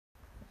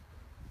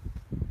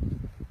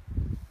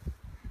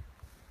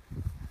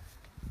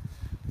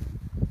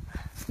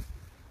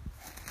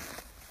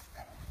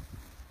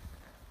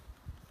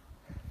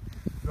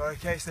Right,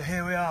 okay, so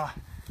here we are,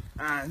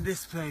 and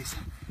this place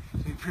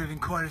has been proving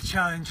quite a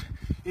challenge,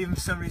 even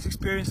for somebody who's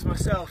experienced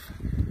myself.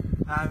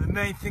 The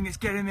main thing that's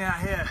getting me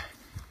out here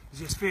is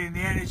just feeling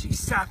the energy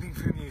sapping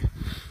from you,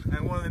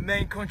 and one of the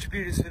main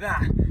contributors for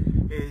that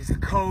is the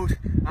cold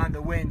and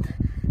the wind.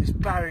 It's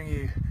battering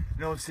you,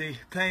 and obviously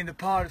playing the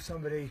part of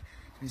somebody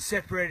who's been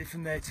separated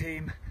from their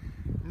team,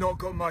 not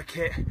got my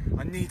kit.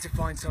 I need to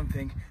find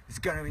something that's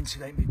going to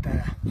insulate me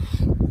better.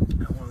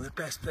 And one of the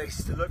best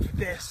places to look for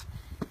this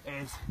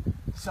is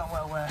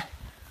somewhere where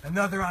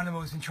another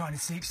animal has been trying to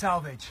seek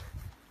salvage,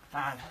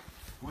 and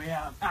we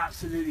have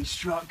absolutely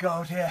struck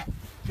gold here.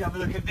 If you have a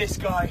look at this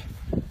guy,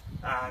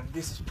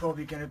 this is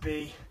probably going to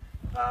be,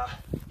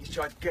 he's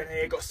tried to get in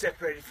here, got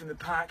separated from the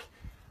pack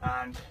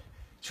and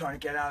trying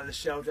to get out of the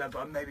shelter,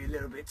 but maybe a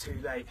little bit too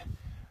late,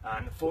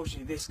 and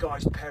unfortunately this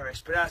guy's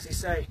perished. But as they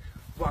say,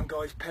 one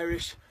guy's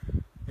perish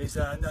is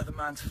another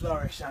man's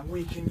flourish, and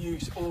we can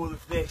use all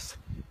of this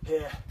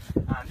here,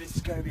 and this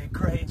is going to be a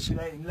great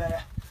insulating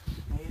layer.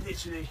 And you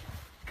literally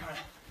kind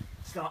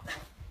of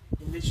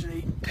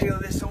literally peel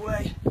this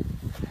away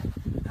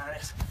and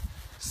let's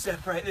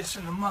separate this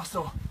from the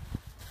muscle,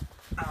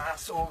 and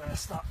that's all going to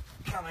start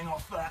coming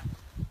off there.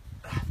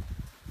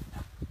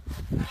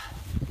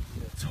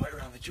 Tight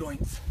around the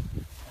joints,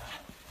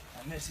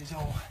 and this is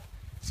all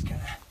just going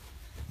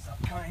to start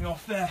coming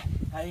off there.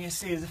 And you can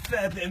see there's a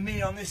fair bit of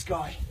meat on this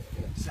guy,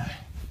 so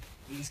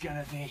he's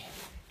going to be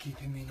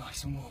keeping me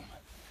nice and warm.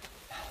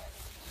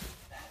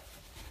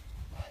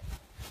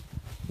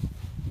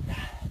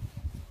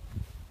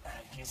 And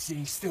you can see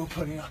he's still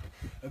putting up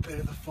a bit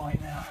of a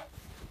fight now.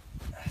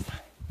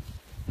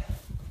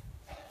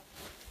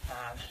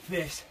 And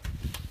this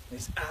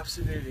is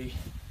absolutely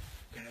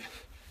going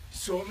to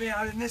sort me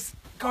out in this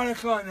kind of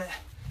climate,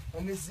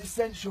 and this is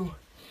essential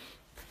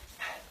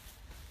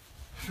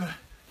for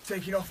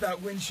taking off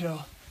that wind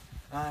chill,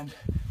 and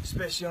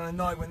especially on a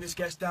night when this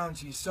gets down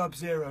to your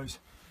sub-zeros,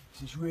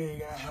 this is really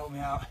going to help me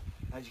out.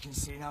 As you can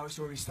see now, it's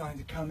already starting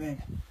to come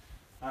in.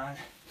 And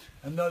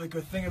another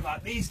good thing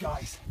about these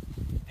guys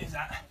is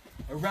that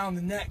around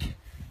the neck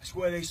is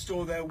where they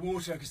store their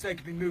water, because they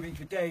could be moving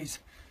for days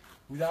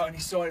without any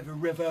sight of a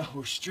river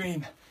or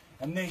stream,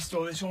 and they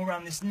store this all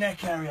around this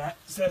neck area.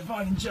 So if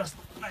I can just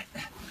like,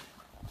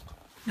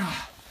 there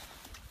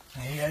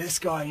you go, this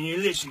guy, and you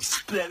literally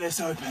split this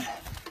open,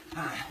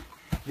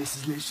 this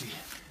is literally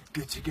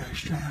good to go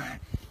straight away.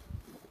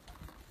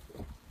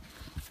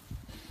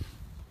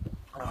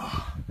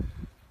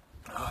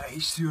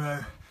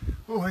 H2O,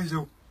 always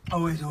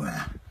all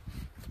there.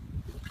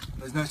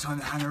 There's no time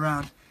to hang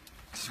around.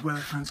 This is where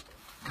the front's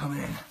coming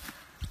in.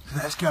 So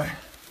let's go.